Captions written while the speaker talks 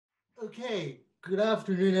Okay, good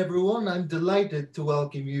afternoon, everyone. I'm delighted to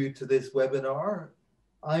welcome you to this webinar.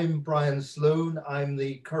 I'm Brian Sloan. I'm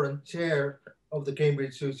the current chair of the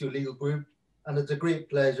Cambridge Socio-Legal Group, and it's a great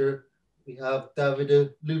pleasure. We have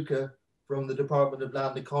Davide, Luca from the Department of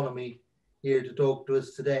Land Economy here to talk to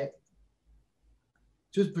us today.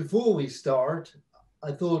 Just before we start,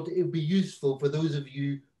 I thought it would be useful for those of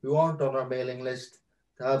you who aren't on our mailing list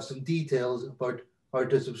to have some details about how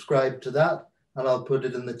to subscribe to that, and I'll put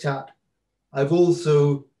it in the chat. I've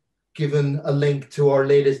also given a link to our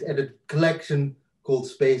latest edited collection called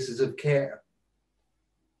Spaces of Care.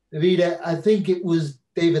 Davide, I think it was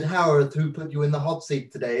David Howarth who put you in the hot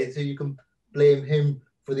seat today, so you can blame him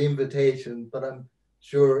for the invitation, but I'm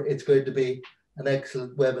sure it's going to be an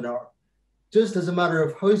excellent webinar. Just as a matter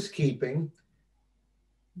of housekeeping,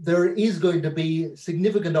 there is going to be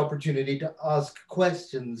significant opportunity to ask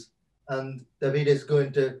questions, and Davide is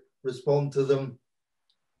going to respond to them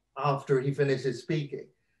after he finishes speaking.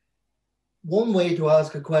 One way to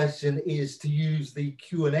ask a question is to use the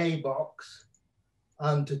Q&A box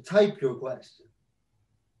and to type your question.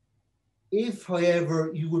 If,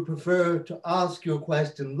 however, you would prefer to ask your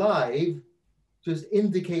question live, just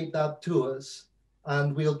indicate that to us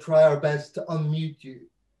and we'll try our best to unmute you.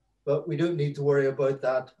 But we don't need to worry about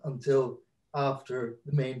that until after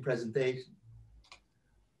the main presentation.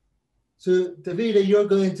 So Davide, you're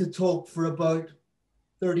going to talk for about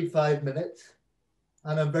 35 minutes,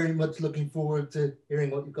 and I'm very much looking forward to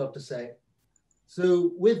hearing what you've got to say.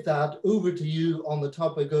 So with that, over to you on the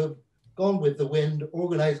topic of Gone with the Wind,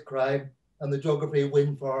 organised crime, and the geography of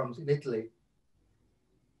wind farms in Italy.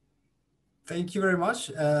 Thank you very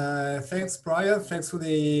much. Thanks, Brian. Thanks for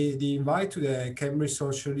the invite to the Cambridge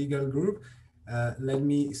Socio-Legal Group. Let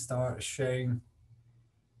me start sharing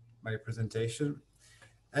my presentation.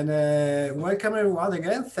 And welcome everyone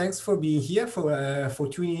again. Thanks for being here, for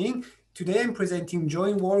tuning in. Today I'm presenting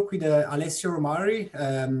joint work with Alessio Romarri,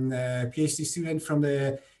 PhD student from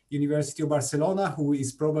the University of Barcelona, who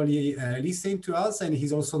is probably listening to us, and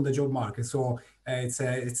he's also on the job market. So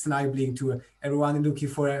it's enabling to everyone looking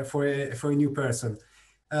for a new person.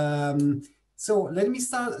 So let me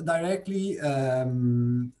start directly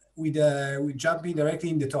with jumping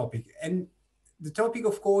directly in the topic. And the topic,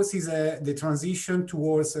 of course, is the transition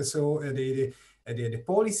towards the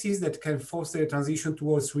policies that can foster the transition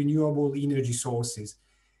towards renewable energy sources.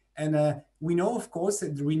 And we know, of course,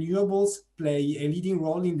 that renewables play a leading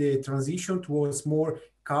role in the transition towards more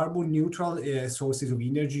carbon neutral sources of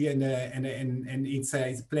energy, and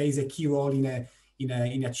it plays a key role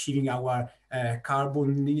in achieving our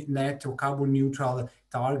carbon net or carbon neutral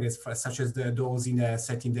targets, such as those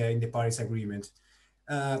set in the Paris Agreement.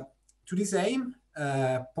 To this aim,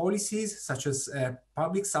 policies such as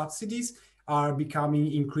public subsidies are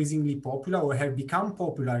becoming increasingly popular, or have become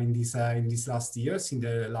popular in these last years, in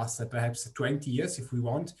the last perhaps 20 years, if we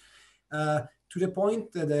want, to the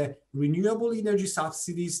point that the renewable energy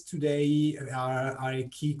subsidies today are a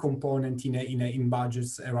key component in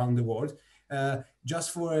budgets around the world.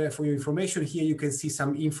 Just for your information, here you can see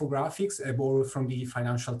some infographics borrowed from the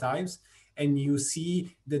Financial Times, and you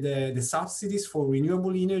see that the subsidies for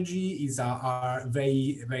renewable energy are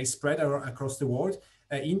very, very spread across the world.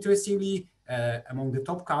 Interestingly, among the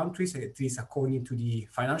top countries, at least according to the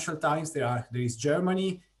Financial Times, there is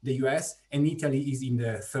Germany, the US, and Italy is in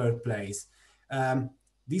the third place.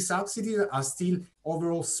 These subsidies are still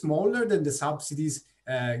overall smaller than the subsidies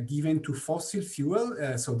given to fossil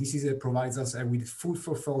fuel. So this provides us with food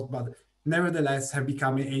for thought, but nevertheless have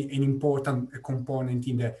become an important component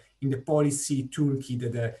in the policy toolkit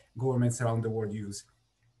that the governments around the world use.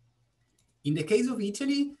 In the case of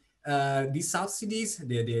Italy, these subsidies,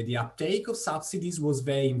 the uptake of subsidies was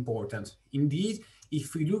very important. Indeed,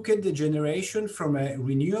 if we look at the generation from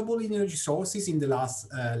renewable energy sources in the last,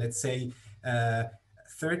 let's say,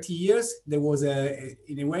 30 years, there was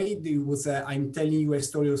I'm telling you a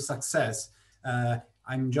story of success.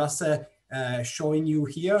 I'm just showing you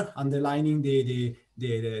here, underlining the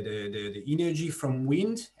energy from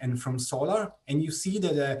wind and from solar. And you see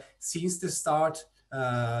that since the start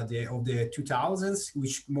of the 2000s,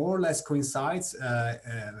 which more or less coincides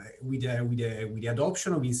with the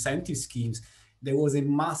adoption of incentive schemes, there was a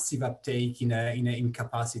massive uptake in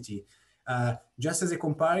capacity. Just as a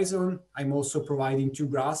comparison, I'm also providing two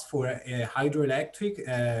graphs for hydroelectric.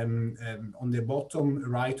 On the bottom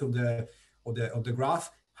right of the graph,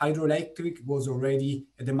 hydroelectric was already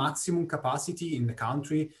at the maximum capacity in the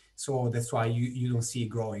country, so that's why you don't see it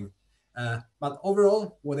growing. But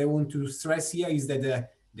overall, what I want to stress here is that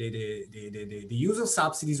the use of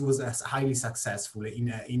subsidies was highly successful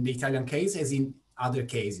in the Italian case, as in other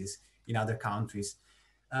cases in other countries.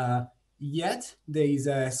 Yet there is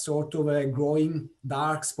a sort of a growing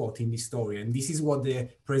dark spot in this story, and this is what the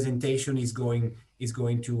presentation is going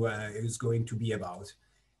to be about.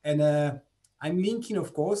 And I'm linking,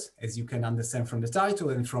 of course, as you can understand from the title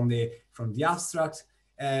and from the abstract,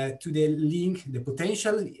 to the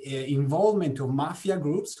potential involvement of mafia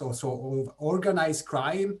groups, also of organized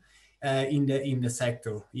crime in the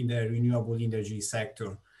sector, in the renewable energy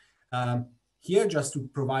sector. Here, just to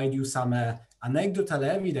provide you some anecdotal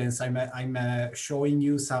evidence, I'm showing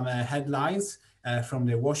you some headlines from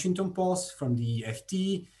the Washington Post, from the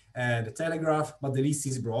FT, the Telegraph, but the list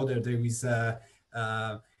is broader. There is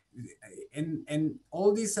and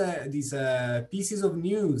all these pieces of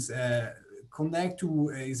news connect to,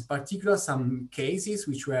 in particular, some cases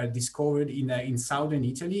which were discovered in southern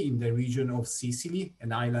Italy, in the region of Sicily,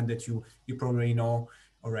 an island that you probably know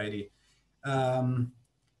already.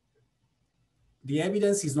 The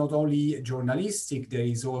evidence is not only journalistic.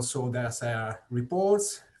 There's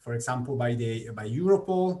reports, for example, by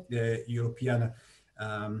Europol, the European,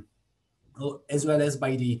 as well as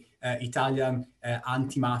by the Italian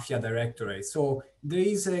anti-mafia directorate. So there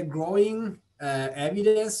is a growing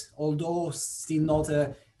evidence, although still not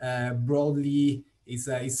broadly,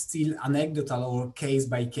 it's still anecdotal or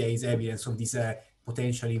case-by-case evidence of this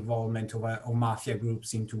potential involvement of mafia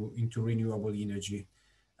groups into renewable energy.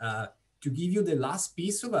 To give you the last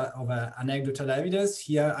piece of anecdotal evidence,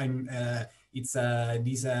 here this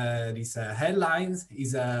headlines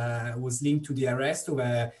was linked to the arrest of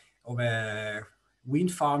a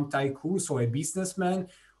wind farm tycoon, so a businessman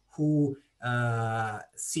who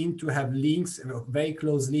seemed to have links, very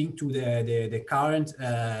close link to the current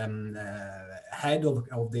head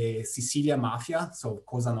of the Sicilian mafia, so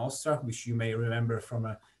Cosa Nostra, which you may remember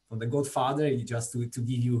from The Godfather, just to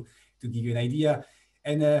give you an idea.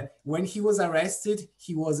 And when he was arrested,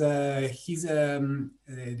 he was the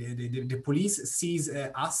police seized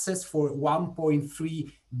assets for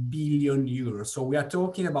 1.3 billion euros. So we are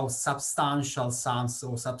talking about substantial sums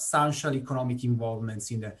or substantial economic involvements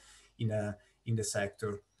in the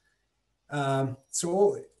sector.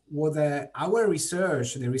 So what our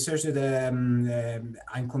research, the research that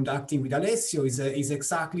I'm conducting with Alessio, is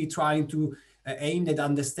exactly trying to aimed at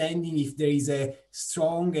understanding if there is a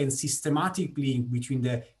strong and systematic link between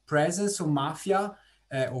the presence of mafia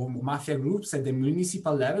or mafia groups at the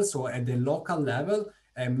municipal level, so at the local level.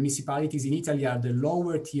 Municipalities in Italy are the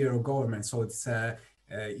lower tier of government, so it's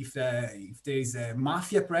if there is a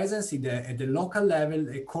mafia presence at the local level,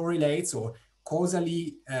 it correlates or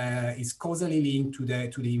is causally linked to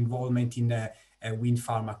the involvement in wind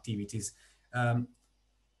farm activities.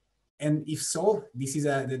 And if so, this is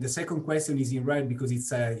the second question is in red because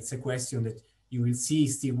it's a question that you will see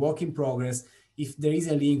still work in progress. If there is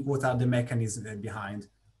a link, what are the mechanisms behind?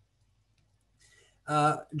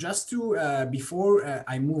 Just to, before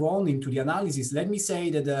I move on into the analysis, let me say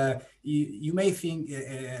that you may think,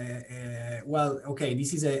 well, okay,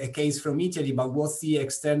 this is a case from Italy, but what's the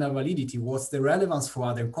external validity? What's the relevance for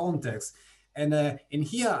other contexts? And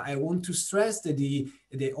here I want to stress that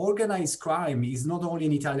the organized crime is not only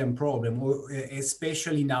an Italian problem, or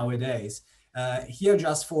especially nowadays. Here,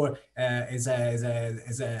 just for as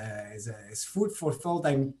food for thought,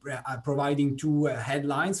 I'm providing two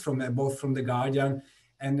headlines from both from the Guardian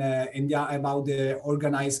and they are about the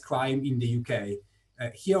organized crime in the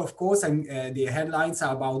UK. Here, of course, the headlines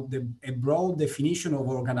are about a broad definition of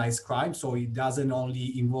organized crime, so it doesn't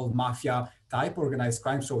only involve mafia type organized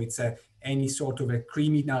crime, so it's any sort of a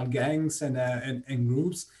criminal gangs and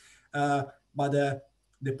groups. But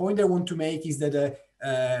the point I want to make is that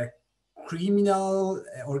criminal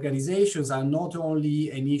organizations are not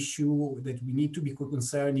only an issue that we need to be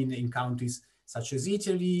concerned in countries such as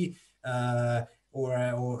Italy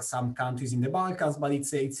or some countries in the Balkans, but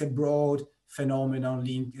it's a broad phenomenon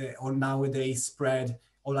link or nowadays spread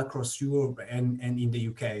all across Europe and in the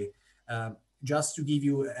UK. Just to give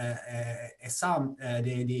you a sum,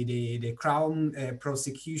 the Crown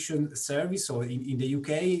Prosecution Service, so in the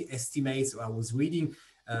UK, estimates, I was reading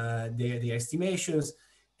the estimations,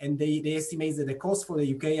 and they estimate that the costs for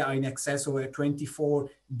the UK are in excess of £24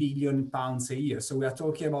 billion a year. So we are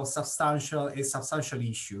talking about a substantial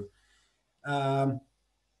issue.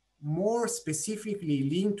 More specifically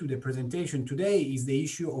linked to the presentation today is the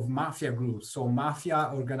issue of mafia groups. So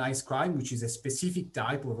mafia organized crime, which is a specific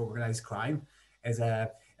type of organized crime, as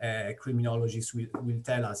a criminologist will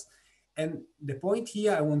tell us. And the point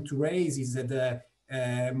here I want to raise is that the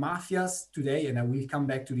mafias today, and I will come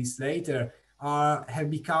back to this later,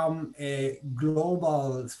 have become a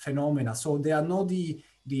global phenomena. So they are not the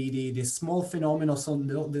the small phenomena, so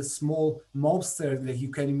the small mobster that you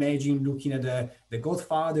can imagine looking at the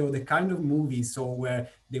Godfather or the kind of movies, so where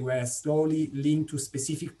they were slowly linked to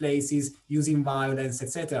specific places using violence,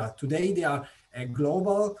 etc. Today they are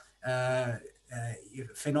global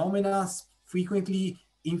phenomena, frequently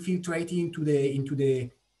infiltrating into the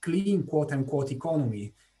clean quote unquote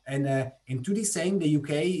economy. And to this end, the UK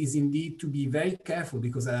is indeed to be very careful,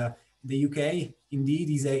 because the UK indeed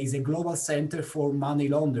is a global center for money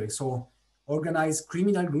laundering. So organized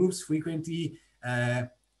criminal groups frequently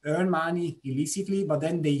earn money illicitly, but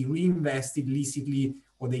then they reinvest it illicitly,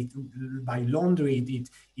 or they by laundering it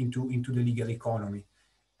into the legal economy.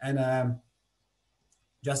 And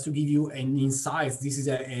just to give you an insight, this is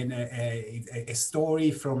a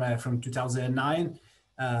story from 2009.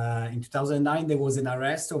 In 2009, there was an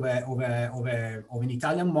arrest of an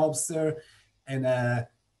Italian mobster, and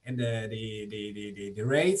the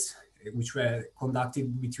raids, which were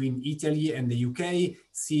conducted between Italy and the UK,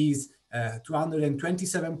 seized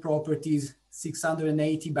 227 properties,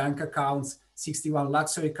 680 bank accounts, 61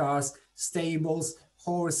 luxury cars, stables,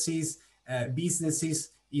 horses,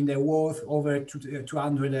 businesses in the worth over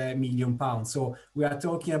 200 million pounds. So we are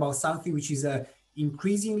talking about something which is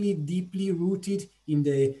increasingly deeply rooted in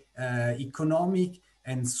the economic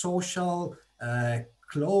and social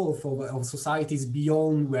cloth of societies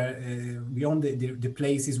beyond the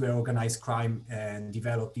places where organized crime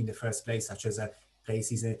developed in the first place, such as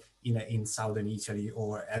places in southern Italy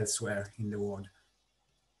or elsewhere in the world.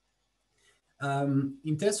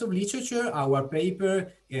 In terms of literature, our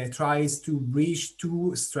paper tries to bridge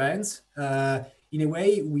two strands. In a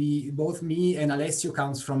way, both me and Alessio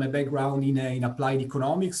comes from a background in applied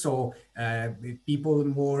economics, so people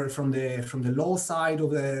more from the law side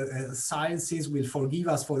of the sciences will forgive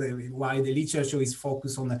us for why the literature is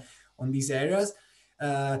focused on these areas.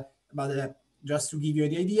 But just to give you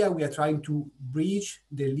the idea, we are trying to bridge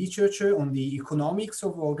the literature on the economics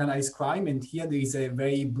of organized crime, and here there is a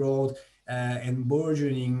very broad and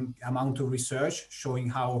burgeoning amount of research showing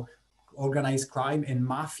how organized crime and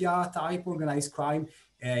mafia type organized crime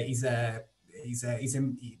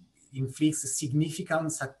inflicts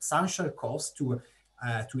significant substantial cost to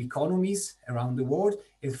economies around the world,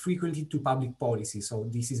 and frequently to public policy. So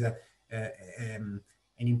this is an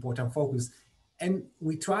important focus. And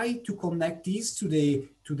we try to connect this to the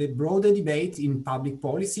broader debate in public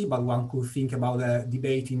policy, but one could think about a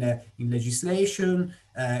debate in legislation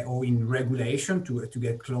or in regulation to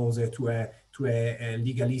get closer to a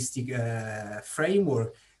legalistic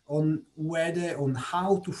framework on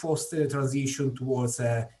how to foster the transition towards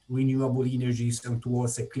renewable energies and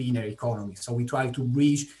towards a cleaner economy. So we try to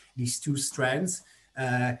bridge these two strands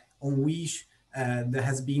on which there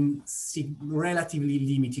has been relatively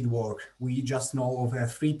limited work. We just know of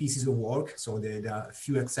 3 pieces of work, so there are a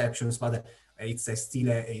few exceptions, but it's still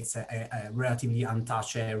a relatively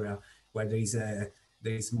untouched area where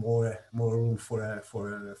there is more room for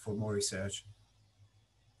more research.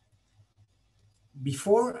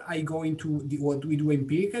 Before I go into what we do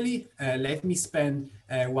empirically, let me spend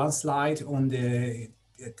one slide on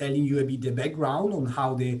telling you a bit the background on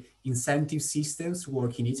how the incentive systems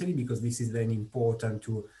work in Italy, because this is then important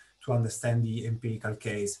to understand the empirical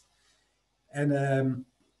case. And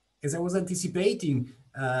as I was anticipating,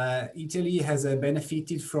 Italy has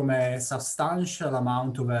benefited from a substantial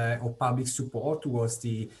amount of public support towards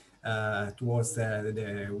the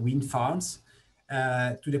wind farms,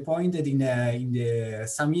 to the point that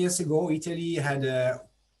some years ago, Italy had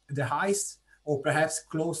the highest, or perhaps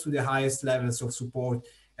close to the highest levels of support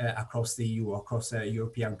across the EU, across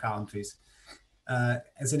European countries.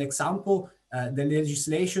 As an example, the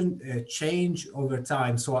legislation changed over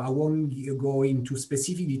time, so I won't go into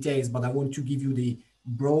specific details, but I want to give you the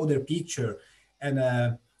broader picture. And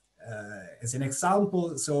as an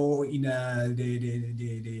example, so in the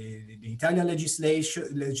Italian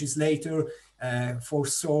legislator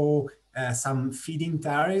foresaw some feed-in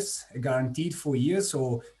tariffs guaranteed for years.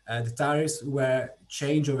 So the tariffs were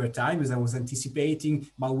changed over time, as I was anticipating,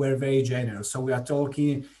 but were very generous. So we are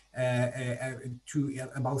talking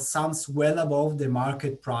about sums well above the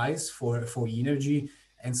market price for energy,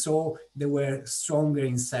 and so there were stronger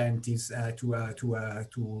incentives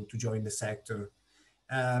to join the sector.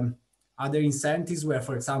 Other incentives were,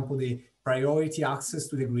 for example, the priority access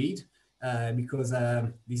to the grid, because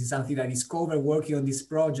this is something I discovered working on this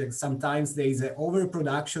project. Sometimes there is an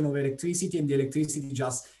overproduction of electricity, and the electricity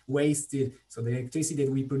just wasted. So the electricity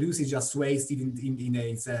that we produce is just wasted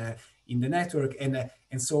in the network, and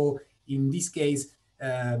so in this case,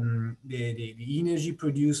 the energy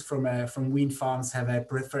produced from wind farms have a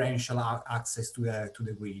preferential access to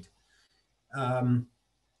the grid.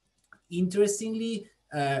 Interestingly,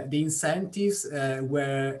 the incentives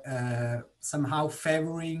were somehow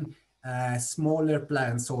favoring smaller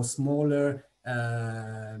plants or smaller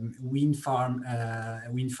wind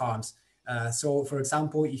farms. So, for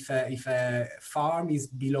example, if a farm is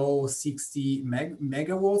below 60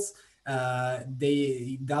 megawatts,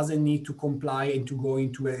 it doesn't need to comply and to go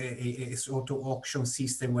into a sort of auction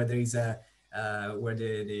system where there is where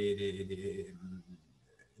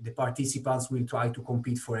the participants will try to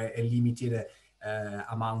compete for a limited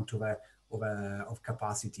amount of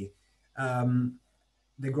capacity.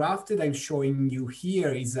 The graph that I'm showing you here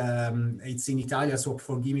is it's in Italian, so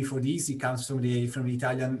forgive me for this. It comes from the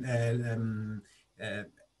Italian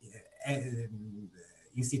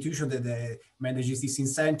institution that manages these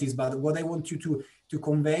incentives. But what I want you to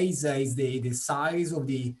convey is the size of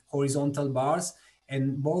the horizontal bars,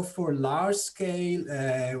 and both for large scale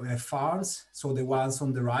farms, so the ones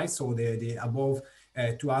on the right, so the above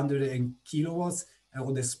 200 kilowatts,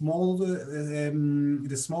 or the small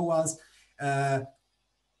ones.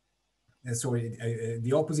 Sorry,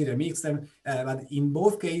 the opposite, I mixed them. But in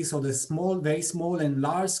both cases, so the small, very small and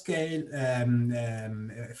large scale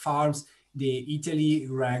farms, Italy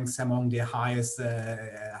ranks among the highest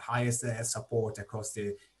support across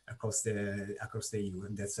the EU,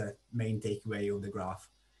 and that's a main takeaway of the graph.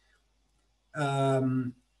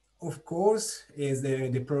 Of course, is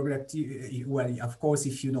the productivity. Well, of course,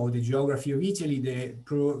 if you know the geography of Italy, the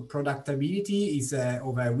productivity is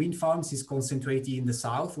of wind farms is concentrated in the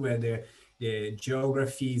south, where the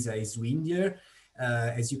geography is windier,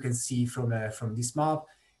 as you can see from this map.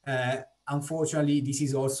 Unfortunately, this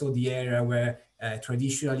is also the area where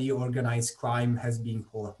traditionally organized crime has been,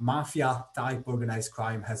 or mafia type organized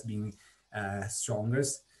crime has been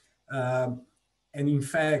strongest. And in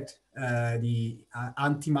fact, the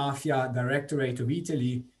Anti-Mafia Directorate of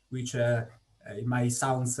Italy, which it might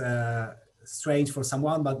sound strange for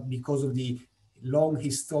someone, but because of the long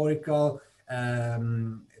historical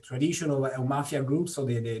tradition of mafia groups, so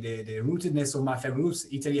the rootedness of mafia groups,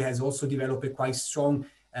 Italy has also developed a quite strong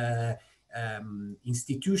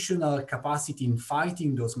institutional capacity in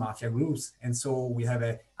fighting those mafia groups. And so we have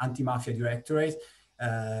an anti-mafia directorate.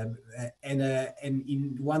 And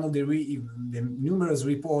in one of the numerous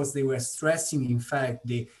reports, they were stressing, in fact,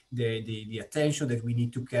 the attention that we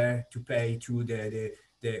need to pay to the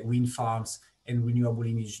wind farms and renewable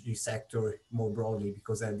energy sector more broadly,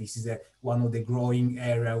 because this is one of the growing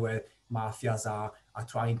area where mafias are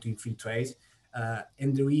trying to infiltrate.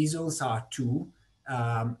 And the reasons are two.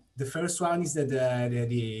 The first one is that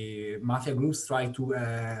the mafia groups try to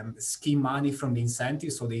skim money from the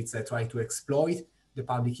incentives, so they try to exploit the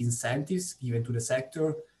public incentives given to the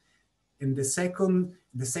sector. And the second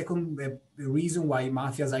reason why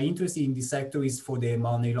mafias are interested in this sector is for the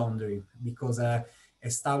money laundering, because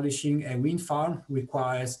establishing a wind farm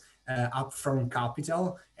requires upfront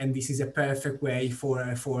capital, and this is a perfect way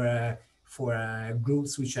for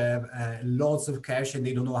groups which have lots of cash and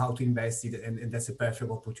they don't know how to invest it, and that's a perfect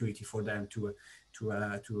opportunity for them to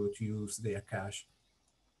use their cash.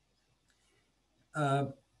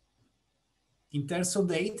 In terms of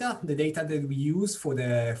data, the data that we use for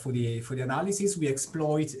the analysis, we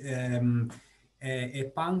exploit a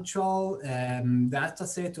punctual data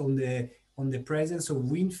set on the presence of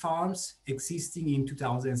wind farms existing in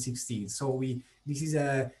 2016. So this is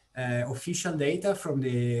official data from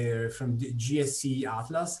the GSE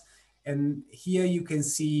Atlas, and here you can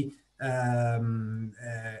see a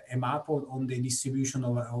map on the distribution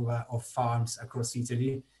of farms across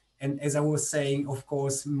Italy. And as I was saying, of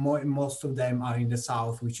course, most of them are in the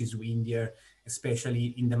south, which is windier,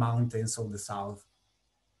 especially in the mountains of the south.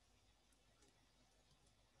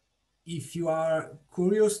 If you are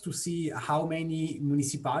curious to see how many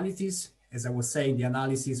municipalities, as I was saying, the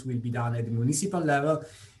analysis will be done at the municipal level.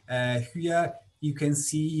 Here you can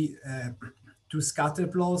see two scatter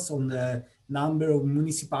plots on the number of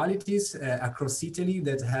municipalities across Italy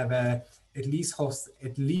that have at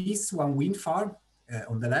least one wind farm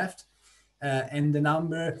on the left, and the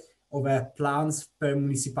number of plants per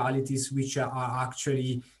municipalities which are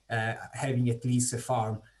actually having at least a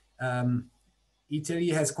farm. Italy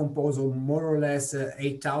has composed of more or less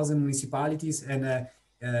 8,000 municipalities, and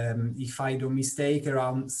if I don't mistake,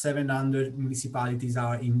 around 700 municipalities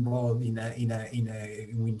are involved in a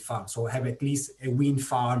wind farm, so have at least a wind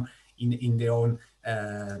farm in their own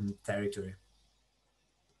territory.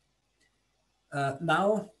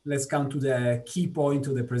 Now, let's come to the key point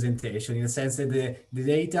of the presentation, in the sense that the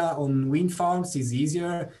data on wind farms is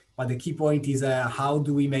easier, but the key point is how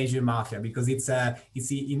do we measure mafia? Because it's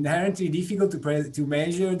inherently difficult to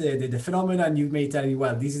measure the phenomenon. You may tell me,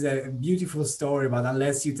 well, this is a beautiful story, but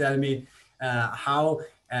unless you tell me how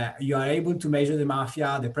you are able to measure the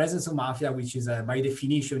mafia, the presence of mafia, which is by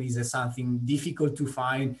definition is something difficult to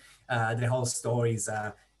find, the whole story is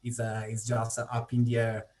just up in the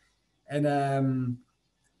air. And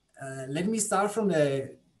let me start from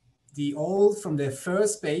the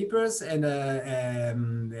first papers and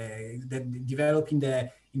that developed in the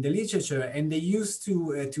literature, and they used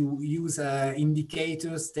to use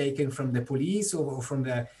indicators taken from the police or from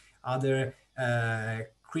the other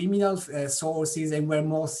criminal sources, and were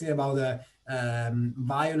mostly about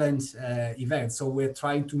violent events. So we're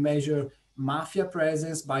trying to measure mafia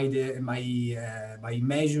presence by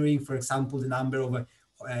measuring, for example, the number of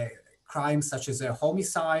crimes such as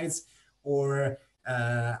homicides or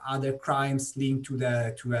other crimes linked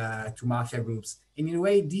to mafia groups. And in a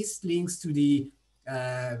way, this links to the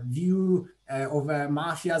view of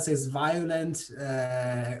mafias as violent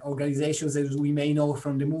organizations as we may know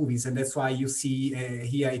from the movies, and that's why you see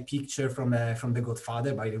here a picture from The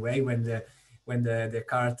Godfather, by the way, when the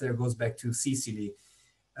character goes back to Sicily.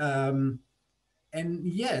 And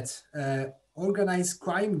yet, organized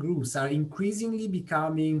crime groups are increasingly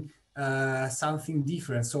becoming something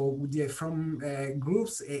different. So from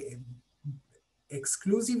groups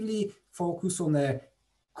exclusively focused on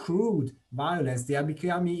crude violence, they are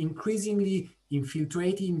becoming increasingly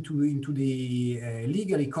infiltrated into the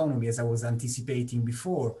legal economy, as I was anticipating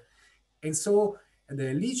before. And so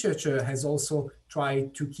the literature has also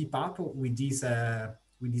tried to keep up with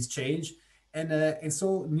this change. And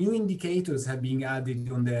so new indicators have been added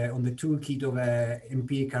on the toolkit of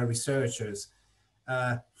empirical researchers.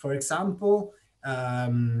 For example,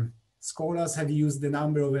 scholars have used the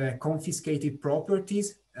number of confiscated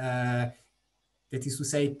properties, that is to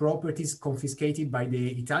say, properties confiscated by the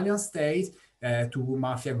Italian state to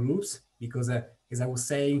mafia groups, because as I was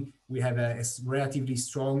saying, we have a relatively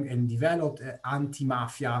strong and developed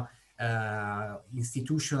anti-mafia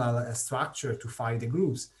institutional structure to fight the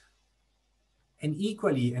groups. And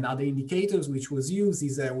equally, another indicators which was used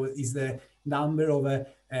is the number of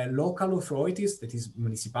local authorities, that is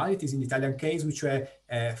municipalities in the Italian case, which were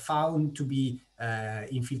found to be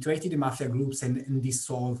infiltrated in mafia groups and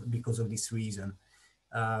dissolved because of this reason.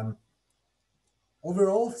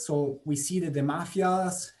 Overall, so we see that the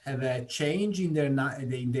mafias have a change in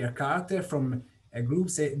their character from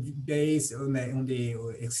groups based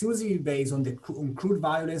exclusively based on crude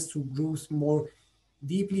violence to groups more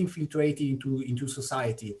deeply infiltrated into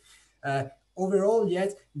society. Overall,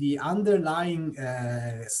 yet the underlying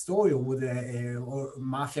story of what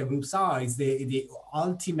mafia groups are is the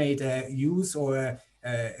ultimate use of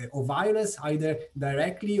violence, either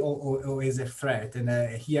directly or as a threat. And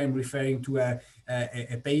here I'm referring to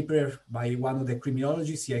a paper by one of the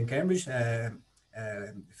criminologists here in Cambridge,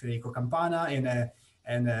 Federico Campana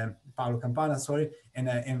and Paolo Campana, sorry, and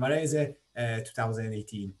Varese,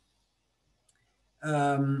 2018.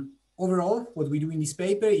 Overall, what we do in this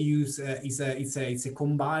paper is it's a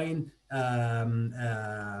combined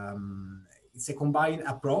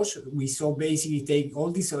approach. We so basically take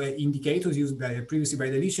all these indicators used previously by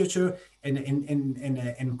the literature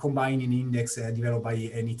and combine an index developed by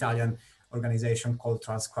an Italian organization called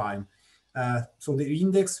Transcrime. So the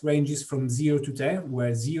index ranges from 0 to 10,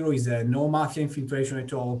 where 0 is no mafia infiltration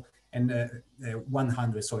at all, and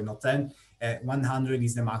 100, sorry, not 10. 100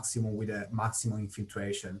 is the maximum with a maximum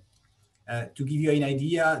infiltration. To give you an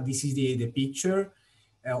idea, this is the picture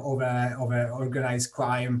of organized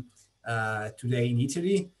crime today in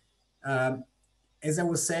Italy. As I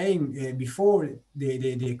was saying before,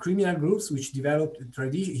 the criminal groups which developed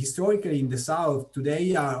historically in the South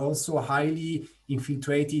today are also highly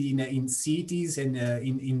infiltrated in cities and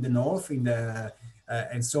in the North,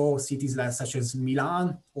 and so cities such as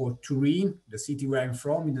Milan or Turin, the city where I'm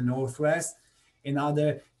from in the Northwest, and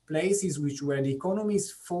other places where the economy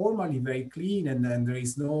is formally very clean and there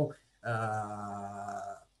is no,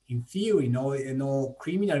 in theory, no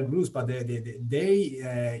criminal groups, but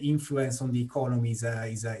their influence on the economy is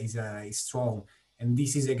strong. And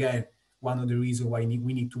this is, again, one of the reasons why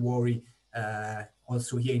we need to worry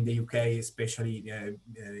also here in the UK, especially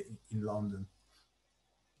in London.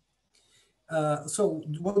 So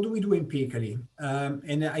what do we do empirically?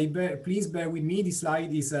 And please bear with me. This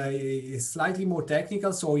slide is slightly more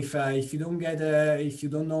technical. So if you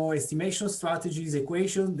don't know estimation strategies,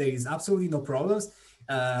 equations, there is absolutely no problems.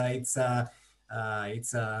 That's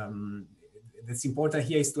important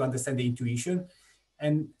here is to understand the intuition.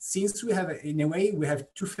 And since we have, in a way, we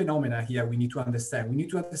have two phenomena here we need to understand. We need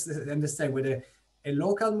to understand whether a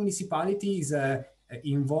local municipality is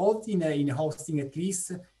involved in hosting at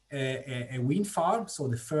least a wind farm. So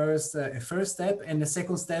the first step, and the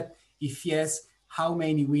second step, if yes, how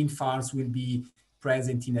many wind farms will be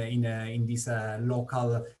present in this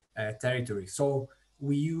local territory. So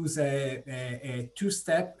we use a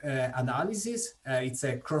two-step analysis. It's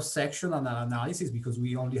a cross-section analysis because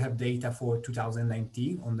we only have data for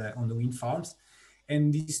 2019 on the wind farms.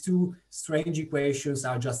 And these two strange equations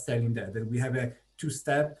are just telling that we have a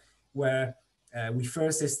two-step where we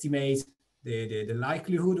first estimate the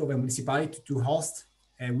likelihood of a municipality to host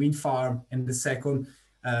a wind farm, and the second,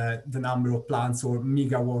 the number of plants or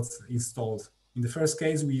megawatts installed. In the first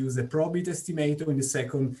case, we use a probability estimator. In the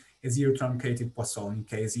second, a zero-truncated Poisson, in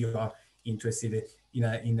case you are interested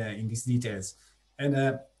in these details.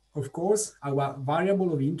 And of course, our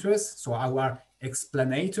variable of interest, so our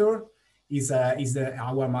explanator, is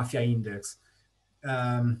our mafia index.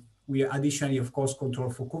 We additionally, of course, control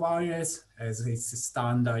for covariance, as it's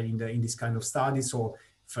standard in this kind of study. So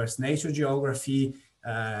first nature geography,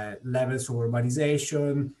 levels of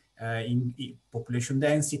urbanization, in population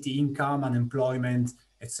density, income, unemployment,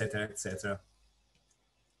 etc., etc.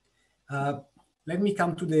 Let me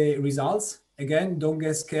come to the results. Again, don't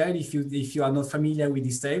get scared if you are not familiar with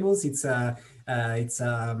these tables. It's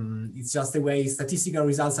just the way statistical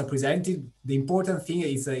results are presented. The important thing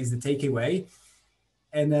is the takeaway.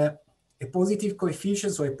 And a positive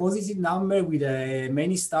coefficient, so a positive number with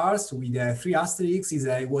many stars, with 3 asterisks, is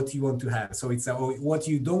what you want to have. So it's what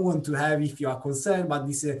you don't want to have if you are concerned, but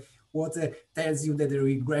this is what tells you that the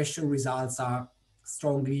regression results are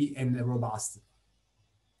strongly and robust.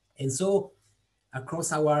 And so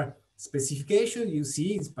across our specification, you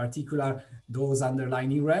see, in particular, those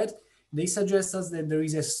underlined in red, they suggest us that there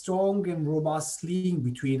is a strong and robust link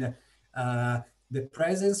between the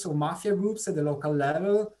presence of mafia groups at the local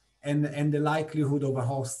level and the likelihood of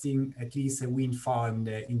hosting at least a wind farm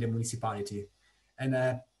in the municipality. And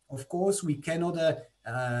of course, we cannot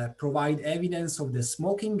provide evidence of the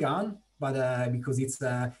smoking gun, but because it's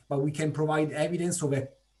but we can provide evidence of a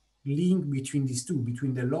link between these two,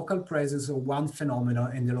 between the local presence of one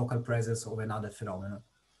phenomenon and the local presence of another phenomenon.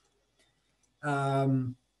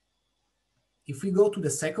 If we go to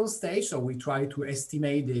the second stage, so we try to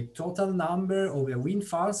estimate the total number of wind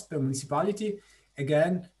farms per municipality,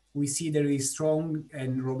 again, we see there is strong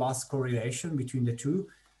and robust correlation between the two.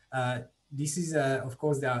 This is, of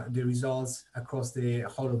course, the results across the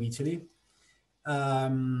whole of Italy.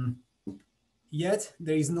 Yet,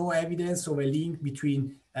 there is no evidence of a link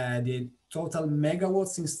between the total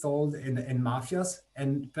megawatts installed and mafias.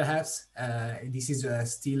 And perhaps this is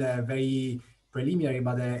still very preliminary,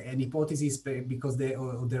 but an hypothesis because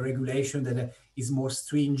of the regulation that is more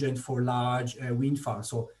stringent for large wind farms.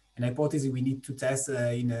 So an hypothesis we need to test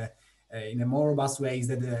in a more robust way is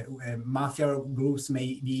that mafia groups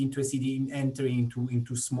may be interested in entering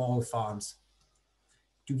into small farms.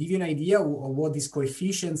 To give you an idea of what these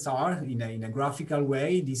coefficients are in a graphical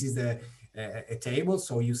way, this is a table.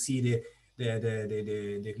 So you see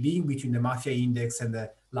the link between the mafia index and the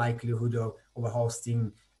likelihood of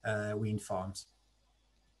hosting wind farms.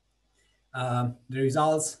 The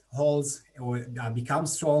results holds or become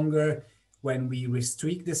stronger when we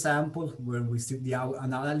restrict the sample, when we restrict the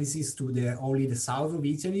analysis to only the south of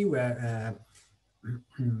Italy, where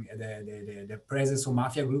the presence of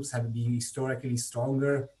mafia groups have been historically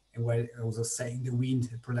stronger, and where also saying the wind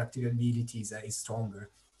productivity is stronger.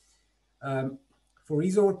 For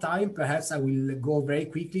reason of time, perhaps I will go very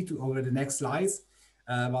quickly over the next slides.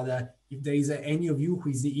 But if there is any of you who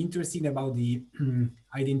is interested about the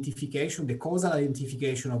identification, the causal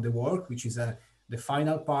identification of the work, which is the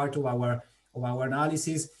final part of our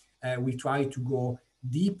analysis, we try to go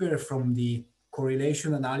deeper from the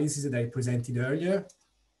correlation analysis that I presented earlier.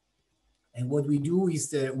 And what we do is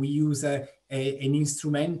that we use an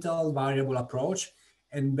instrumental variable approach,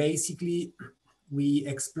 and basically we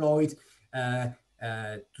exploit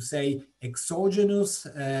to say exogenous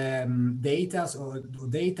data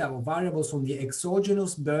or variables on the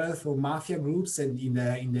exogenous birth of mafia groups and in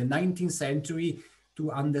the 19th century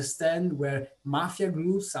to understand where mafia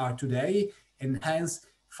groups are today, and hence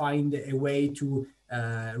find a way to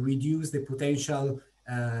reduce the potential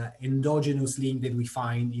endogenous link that we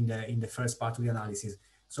find in the first part of the analysis.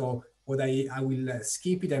 So what I will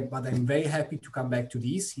skip it, but I'm very happy to come back to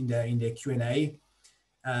this in the Q&A.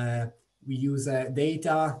 We use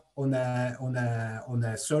data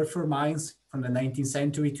on sulfur mines from the 19th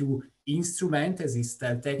century to instrument, as is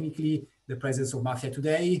technically, the presence of mafia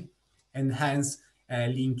today, and hence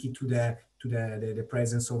link it to the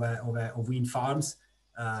presence of wind farms.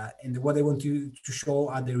 And what I want to show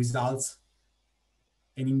are the results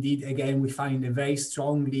And indeed, again, we find a very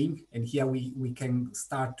strong link. And here we can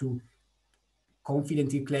start to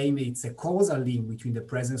confidently claim it's a causal link between the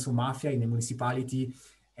presence of mafia in the municipality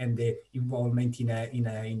and the involvement in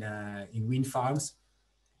wind farms.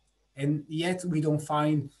 And yet we don't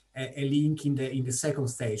find a link in the second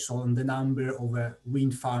stage, so on the number of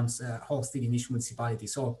wind farms hosted in each municipality.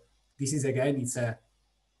 So this is, again, it's a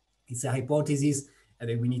hypothesis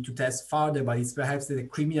that we need to test further, but it's perhaps that the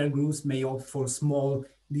criminal groups may opt for small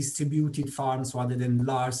distributed farms rather than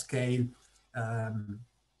large scale um,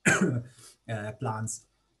 plants.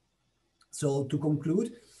 So to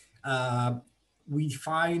conclude, we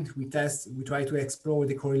try to explore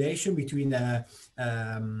the correlation between the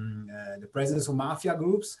presence of mafia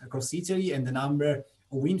groups across Italy and the number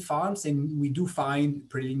of wind farms, and we do find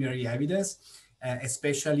preliminary evidence,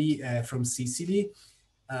 especially from Sicily.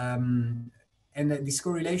 And this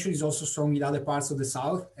correlation is also strong in other parts of the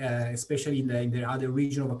south, especially in the other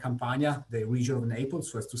region of Campania, the region of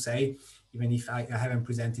Naples, so as to say, even if I haven't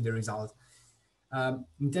presented the result.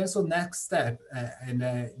 In terms of next step, and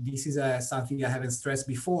this is something I haven't stressed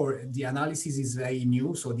before, the analysis is very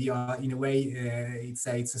new. So in a way, it's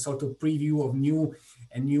a sort of preview of new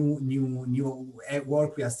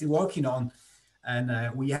work we are still working on,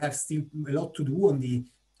 and we have still a lot to do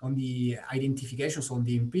on the identification, so on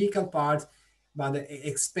the empirical part, but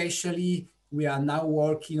especially we are now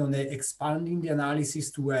working on expanding the analysis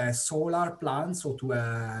to solar plants, or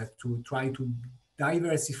to try to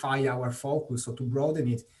diversify our focus, or to broaden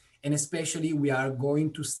it. And especially we are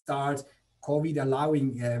going to start, COVID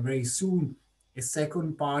allowing, very soon, a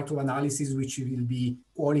second part of analysis which will be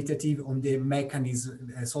qualitative on the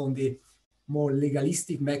mechanism, so on the more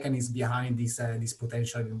legalistic mechanism behind this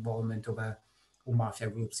potential involvement of mafia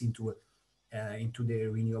groups into the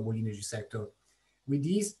renewable energy sector. With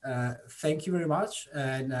this, thank you very much,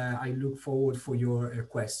 and I look forward for your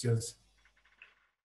questions.